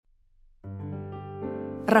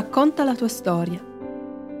Racconta la tua storia.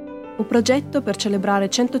 Un progetto per celebrare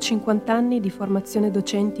 150 anni di formazione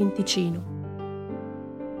docenti in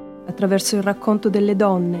Ticino, attraverso il racconto delle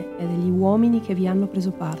donne e degli uomini che vi hanno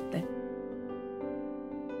preso parte.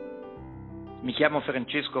 Mi chiamo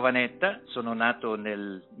Francesco Vanetta, sono nato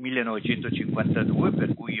nel 1952,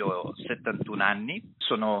 per cui ho 71 anni.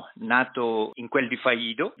 Sono nato in quel di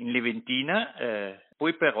Faido, in Leventina,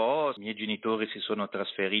 poi però i miei genitori si sono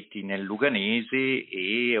trasferiti nel Luganese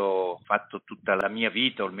e ho fatto tutta la mia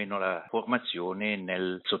vita, o almeno la formazione,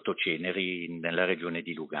 nel Sottoceneri, nella regione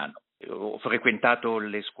di Lugano. Ho frequentato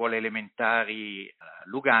le scuole elementari a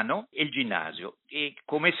Lugano e il ginnasio e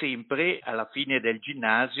come sempre alla fine del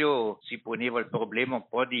ginnasio si poneva il problema un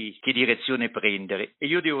po' di che direzione prendere e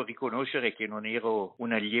io devo riconoscere che non ero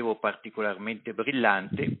un allievo particolarmente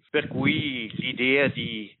brillante, per cui l'idea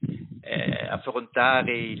di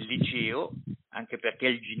affrontare il liceo, anche perché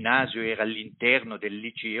il ginnasio era all'interno del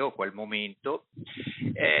liceo a quel momento,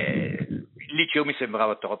 il liceo mi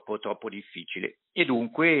sembrava troppo difficile e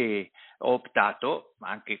dunque ho optato,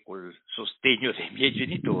 anche col sostegno dei miei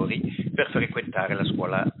genitori, per frequentare la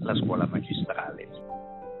scuola magistrale.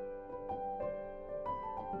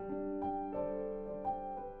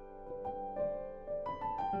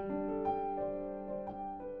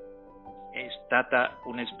 È stata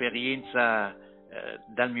un'esperienza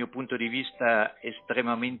dal mio punto di vista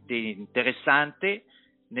estremamente interessante,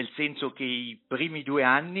 nel senso che i primi 2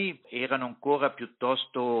 anni erano ancora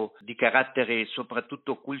piuttosto di carattere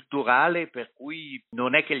soprattutto culturale, per cui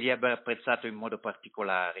non è che li abbia apprezzato in modo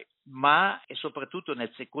particolare, ma è soprattutto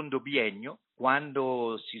nel secondo biennio,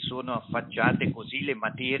 quando si sono affacciate così le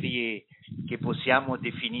materie che possiamo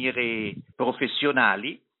definire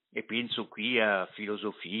professionali, e penso qui a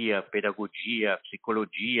filosofia, pedagogia,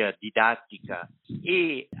 psicologia, didattica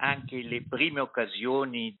e anche le prime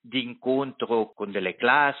occasioni di incontro con delle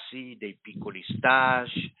classi, dei piccoli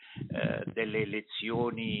stage, delle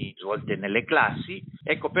lezioni svolte nelle classi.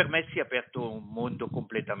 Ecco, per me si è aperto un mondo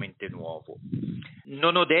completamente nuovo.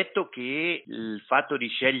 Non ho detto che il fatto di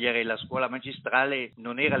scegliere la scuola magistrale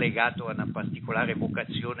non era legato a una particolare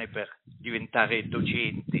vocazione per diventare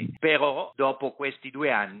docente, però dopo questi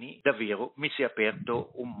 2 anni davvero mi si è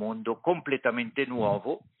aperto un mondo completamente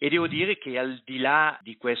nuovo e devo dire che al di là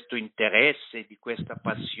di questo interesse, di questa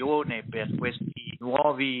passione per questi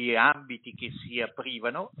nuovi ambiti che si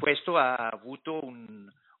aprivano, questo ha avuto un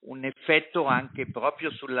effetto anche proprio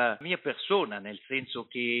sulla mia persona, nel senso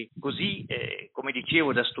che così, come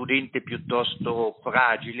dicevo, da studente piuttosto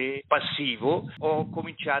fragile, passivo, ho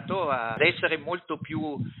cominciato ad essere molto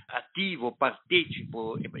più attivo,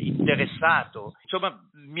 partecipo, interessato. Insomma,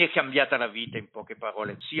 mi è cambiata la vita in poche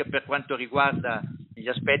parole, sia per quanto riguarda gli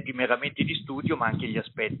aspetti meramente di studio, ma anche gli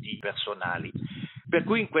aspetti personali. Per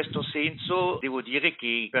cui in questo senso devo dire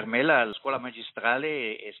che per me la scuola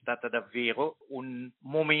magistrale è stata davvero un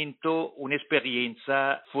momento,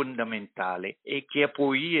 un'esperienza fondamentale e che ha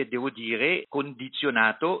poi, devo dire,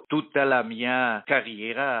 condizionato tutta la mia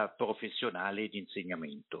carriera professionale di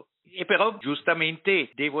insegnamento. E però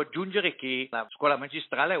giustamente devo aggiungere che la scuola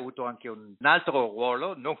magistrale ha avuto anche un altro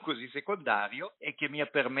ruolo, non così secondario, e che mi ha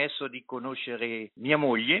permesso di conoscere mia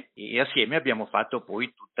moglie e assieme abbiamo fatto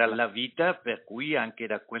poi tutta la vita, per cui anche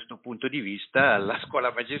da questo punto di vista la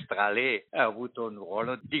scuola magistrale ha avuto un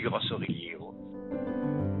ruolo di grosso rilievo.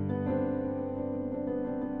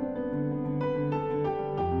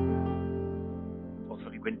 Ho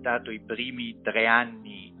frequentato i primi 3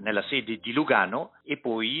 anni nella sede di Lugano e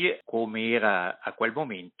poi, come era a quel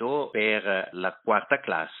momento, per la 4ª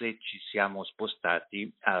classe ci siamo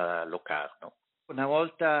spostati a Locarno. Una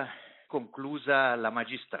volta conclusa la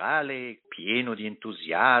magistrale, pieno di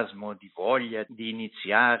entusiasmo, di voglia di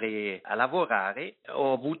iniziare a lavorare,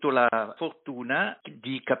 ho avuto la fortuna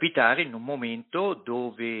di capitare in un momento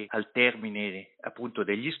dove, al termine appunto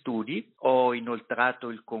degli studi, ho inoltrato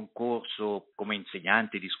il concorso come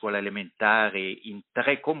insegnante di scuola elementare in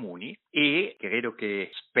 3 comuni e credo che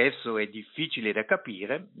spesso è difficile da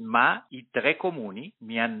capire, ma i 3 comuni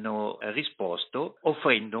mi hanno risposto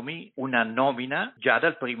offrendomi una nomina già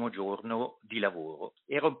dal primo giorno di lavoro.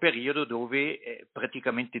 Era un periodo dove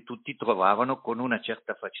praticamente tutti trovavano con una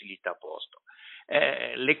certa facilità posto.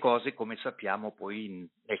 Le cose, come sappiamo, poi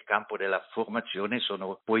nel campo della formazione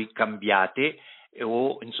sono poi cambiate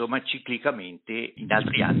o insomma ciclicamente. In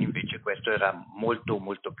altri anni invece questo era molto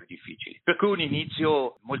più difficile. Per cui un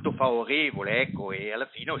inizio molto favorevole, ecco, e alla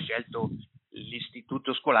fine ho scelto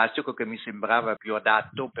l'istituto scolastico che mi sembrava più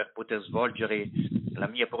adatto per poter svolgere la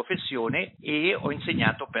mia professione e ho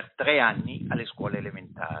insegnato per 3 anni alle scuole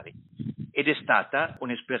elementari ed è stata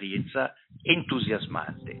un'esperienza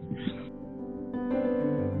entusiasmante.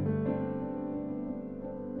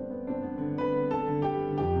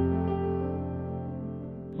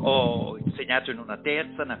 insegnato in una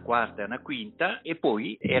terza, una quarta e una quinta, e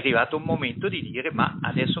poi è arrivato un momento di dire: ma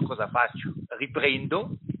adesso cosa faccio?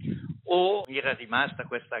 Riprendo? O mi era rimasta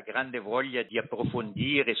questa grande voglia di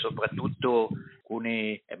approfondire soprattutto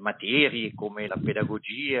alcune materie come la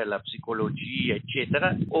pedagogia, la psicologia,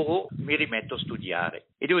 eccetera, o mi rimetto a studiare.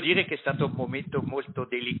 E devo dire che è stato un momento molto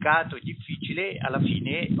delicato e difficile. Alla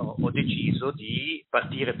fine ho deciso di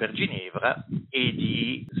partire per Ginevra e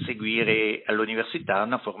di seguire all'università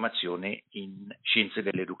una formazione in scienze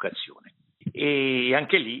dell'educazione. E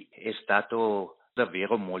anche lì è stato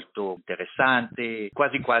davvero molto interessante,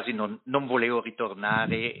 quasi quasi non volevo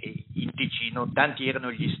ritornare in Ticino, tanti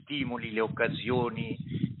erano gli stimoli, le occasioni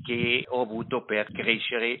che ho avuto per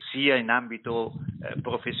crescere sia in ambito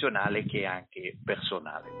professionale che anche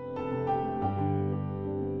personale.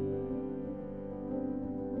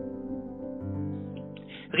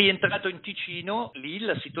 Rientrato in Ticino, lì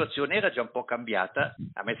la situazione era già un po' cambiata.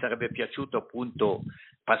 A me sarebbe piaciuto appunto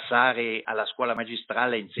passare alla scuola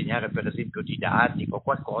magistrale a insegnare per esempio didattica o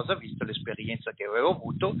qualcosa, visto l'esperienza che avevo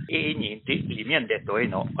avuto, e niente, lì mi hanno detto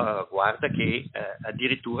guarda che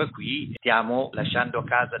addirittura qui stiamo lasciando a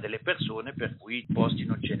casa delle persone per cui posti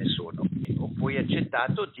non ce ne sono. Ho poi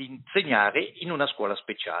accettato di insegnare in una scuola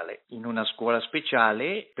speciale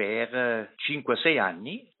per 5-6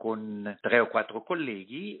 anni con 3 o 4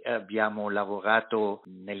 colleghi. Abbiamo lavorato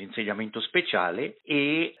nell'insegnamento speciale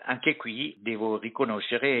e anche qui devo riconoscere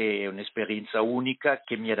è un'esperienza unica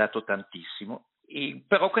che mi ha dato tantissimo.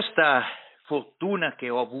 Però questa fortuna che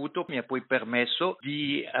ho avuto mi ha poi permesso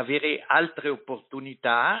di avere altre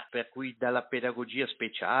opportunità, per cui dalla pedagogia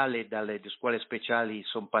speciale, dalle scuole speciali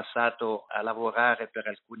sono passato a lavorare per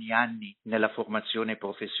alcuni anni nella formazione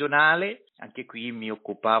professionale. Anche qui mi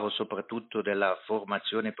occupavo soprattutto della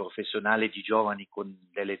formazione professionale di giovani con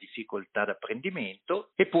delle difficoltà d'apprendimento,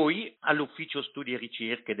 e poi all'ufficio studi e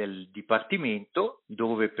ricerche del Dipartimento,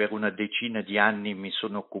 dove per una decina di anni mi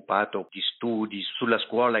sono occupato di studi sulla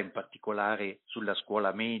scuola, in particolare sulla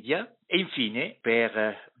scuola media, e infine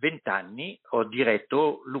per 20 anni ho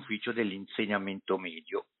diretto l'ufficio dell'insegnamento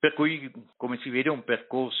medio. Per cui, come si vede, un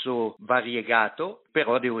percorso variegato,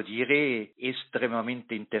 però devo dire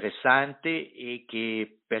estremamente interessante, e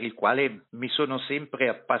per il quale mi sono sempre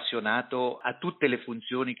appassionato a tutte le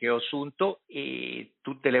funzioni che ho assunto, e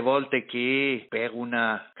tutte le volte che per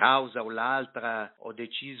una causa o l'altra ho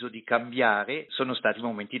deciso di cambiare sono stati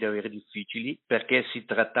momenti davvero difficili, perché si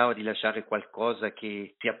trattava di lasciare qualcosa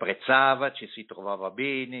che si apprezzava, ci si trovava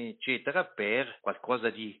bene, eccetera, per qualcosa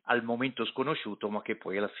di al momento sconosciuto, ma che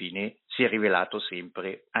poi alla fine si è rivelato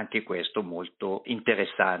sempre anche questo molto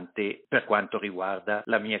interessante per quanto riguarda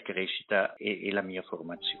la mia crescita e la mia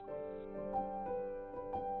formazione.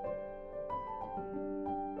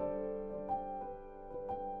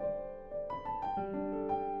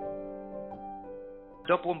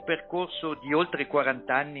 Dopo un percorso di oltre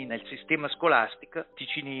 40 anni nel sistema scolastico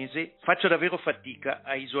ticinese, faccio davvero fatica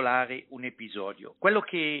a isolare un episodio. Quello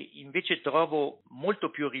che invece trovo molto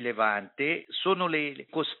più rilevante sono le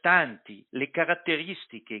costanti, le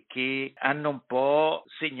caratteristiche che hanno un po'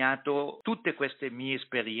 segnato tutte queste mie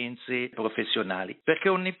esperienze professionali. Perché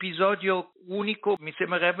un episodio unico mi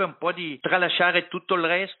sembrerebbe un po' di tralasciare tutto il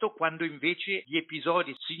resto, quando invece di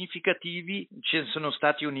episodi significativi ce ne sono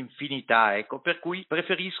stati un'infinità, per cui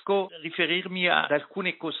preferisco riferirmi ad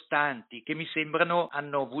alcune costanti che mi sembrano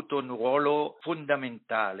hanno avuto un ruolo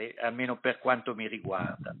fondamentale, almeno per quanto mi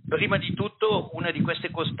riguarda. Prima di tutto, una di queste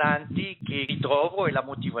costanti che ritrovo è la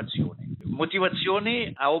motivazione.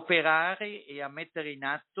 Motivazione a operare e a mettere in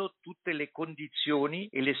atto tutte le condizioni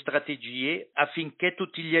e le strategie affinché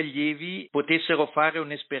tutti gli allievi potessero fare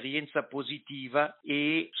un'esperienza positiva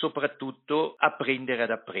e soprattutto apprendere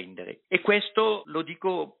ad apprendere. E questo lo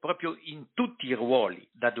dico proprio in tutti i ruoli,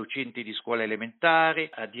 da docente di scuola elementare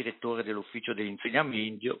a direttore dell'ufficio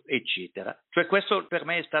dell'insegnamento, eccetera. Cioè questo per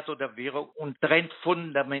me è stato davvero un trend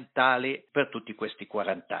fondamentale per tutti questi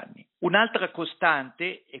 40 anni. Un'altra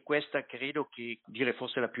costante, e questa credo che dire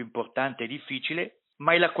fosse la più importante e difficile,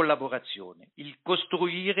 ma è la collaborazione, il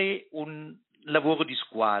costruire un lavoro di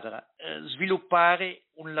squadra, sviluppare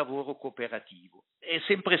un lavoro cooperativo. È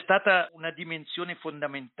sempre stata una dimensione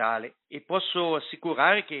fondamentale, e posso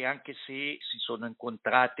assicurare che anche se si sono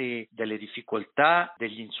incontrate delle difficoltà,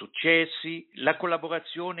 degli insuccessi, la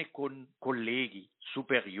collaborazione con colleghi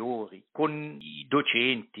superiori, con i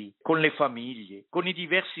docenti, con le famiglie, con i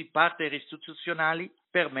diversi partner istituzionali,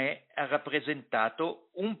 per me ha rappresentato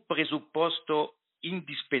un presupposto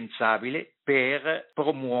indispensabile per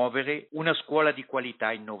promuovere una scuola di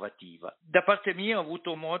qualità innovativa. Da parte mia ho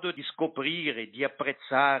avuto modo di scoprire, di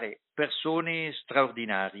apprezzare persone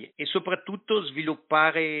straordinarie e soprattutto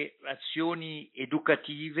sviluppare azioni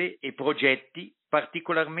educative e progetti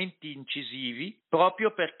particolarmente incisivi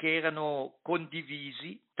proprio perché erano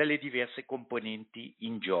condivisi dalle diverse componenti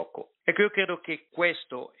in gioco. Ecco, io credo che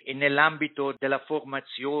questo è nell'ambito della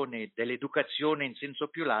formazione, dell'educazione in senso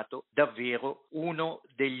più lato, davvero uno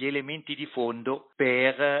degli elementi di fondo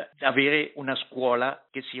per avere una scuola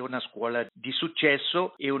che sia una scuola di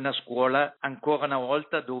successo e una scuola ancora una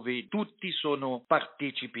volta dove tutti sono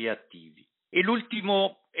partecipi attivi. E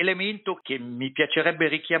l'ultimo elemento che mi piacerebbe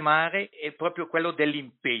richiamare è proprio quello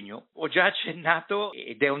dell'impegno. Ho già accennato,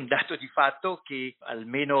 ed è un dato di fatto, che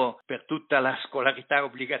almeno per tutta la scolarità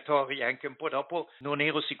obbligatoria, anche un po' dopo, non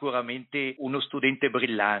ero sicuramente uno studente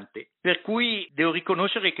brillante. Per cui devo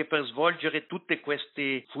riconoscere che per svolgere tutte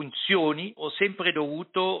queste funzioni ho sempre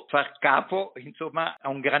dovuto far capo, a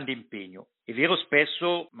un grande impegno. È vero,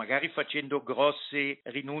 spesso magari facendo grosse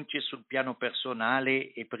rinunce sul piano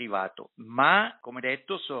personale e privato, ma come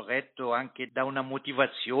detto sorretto anche da una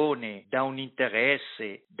motivazione, da un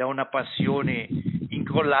interesse, da una passione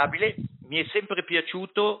incrollabile. Mi è sempre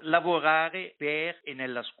piaciuto lavorare per e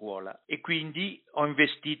nella scuola e quindi ho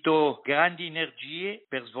investito grandi energie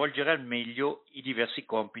per svolgere al meglio i diversi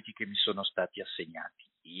compiti che mi sono stati assegnati.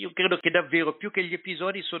 Io credo che davvero più che gli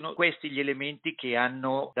episodi sono questi gli elementi che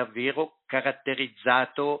hanno davvero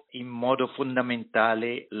caratterizzato in modo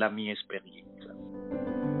fondamentale la mia esperienza.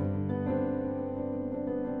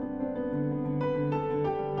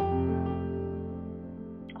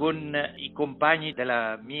 Con i compagni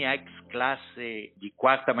della mia ex classe di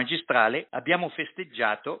quarta magistrale abbiamo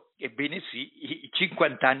festeggiato, ebbene sì, i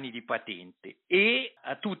 50 anni di patente e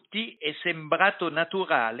a tutti è sembrato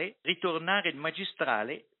naturale ritornare in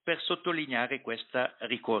magistrale per sottolineare questa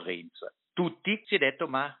ricorrenza. Tutti si è detto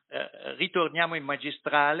ritorniamo in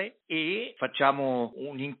magistrale e facciamo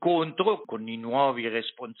un incontro con i nuovi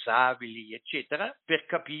responsabili eccetera per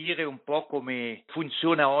capire un po' come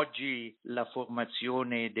funziona oggi la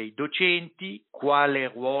formazione dei docenti, quale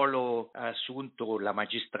ruolo ha assunto la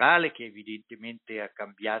magistrale che evidentemente ha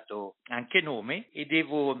cambiato anche nome e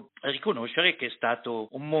devo riconoscere che è stato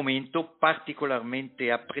un momento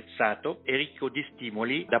particolarmente apprezzato e ricco di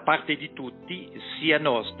stimoli da parte di tutti sia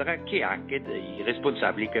nostra che anche dei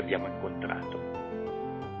responsabili che abbiamo incontrato.